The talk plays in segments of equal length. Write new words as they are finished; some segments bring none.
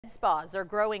Spas are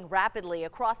growing rapidly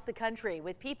across the country,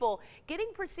 with people getting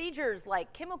procedures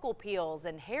like chemical peels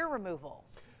and hair removal.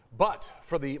 But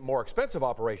for the more expensive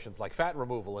operations like fat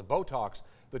removal and Botox,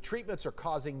 the treatments are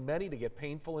causing many to get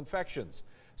painful infections.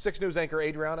 6 News anchor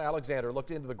Adriana Alexander looked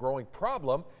into the growing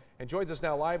problem and joins us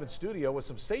now live in studio with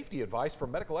some safety advice from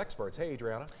medical experts. Hey,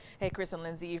 Adriana. Hey, Chris and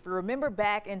Lindsay. If you remember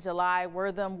back in July,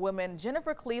 Wortham woman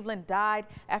Jennifer Cleveland died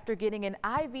after getting an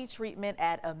IV treatment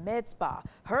at a med spa.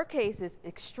 Her case is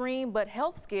extreme, but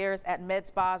health scares at med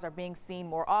spas are being seen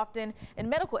more often, and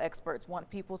medical experts want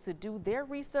people to do their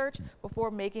research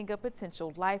before making a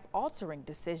potential life-altering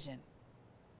decision.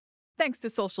 Thanks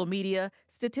to social media,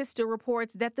 Statista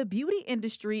reports that the beauty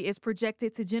industry is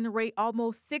projected to generate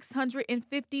almost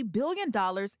 $650 billion in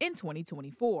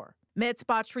 2024. Med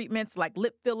spa treatments like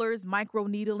lip fillers,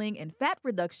 microneedling, and fat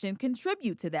reduction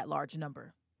contribute to that large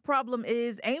number. Problem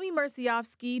is, Amy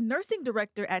Mursiofsky, nursing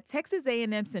director at Texas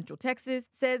A&M Central Texas,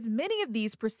 says many of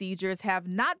these procedures have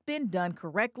not been done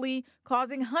correctly,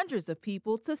 causing hundreds of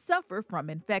people to suffer from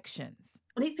infections.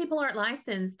 These people aren't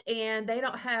licensed and they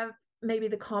don't have maybe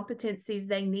the competencies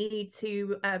they need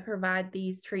to provide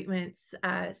these treatments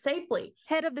safely.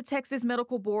 Head of the Texas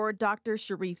Medical Board, Dr.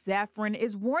 Sharif Zafran,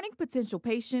 is warning potential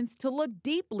patients to look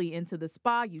deeply into the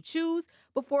spa you choose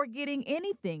before getting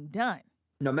anything done.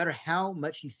 No matter how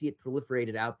much you see it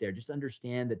proliferated out there, just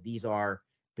understand that these are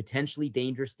potentially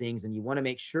dangerous things, and you want to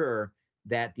make sure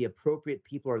that the appropriate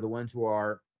people are the ones who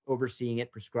are overseeing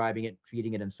it, prescribing it,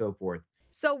 treating it, and so forth.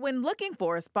 So when looking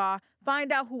for a spa,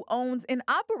 find out who owns and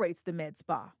operates the med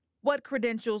spa, what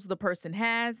credentials the person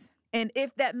has, and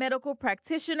if that medical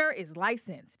practitioner is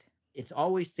licensed. It's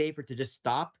always safer to just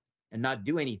stop and not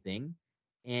do anything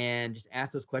and just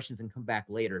ask those questions and come back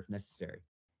later if necessary.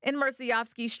 And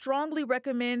Mursiofsky strongly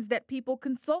recommends that people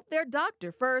consult their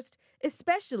doctor first,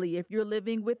 especially if you're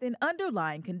living with an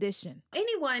underlying condition.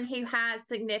 Anyone who has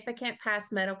significant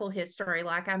past medical history,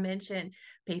 like I mentioned,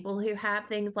 people who have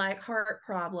things like heart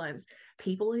problems,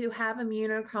 people who have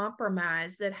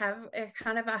immunocompromised that have a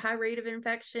kind of a high rate of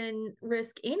infection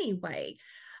risk anyway,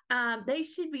 they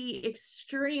should be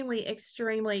extremely,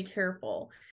 extremely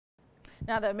careful.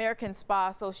 Now, the American Spa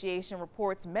Association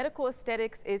reports medical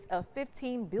aesthetics is a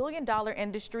 $15 billion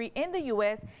industry in the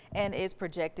U.S. and is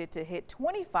projected to hit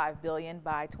 $25 billion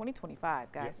by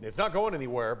 2025, guys. Yeah, it's not going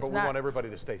anywhere, but we want everybody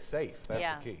to stay safe.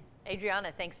 That's the key.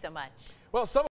 Adriana, thanks so much. Well, some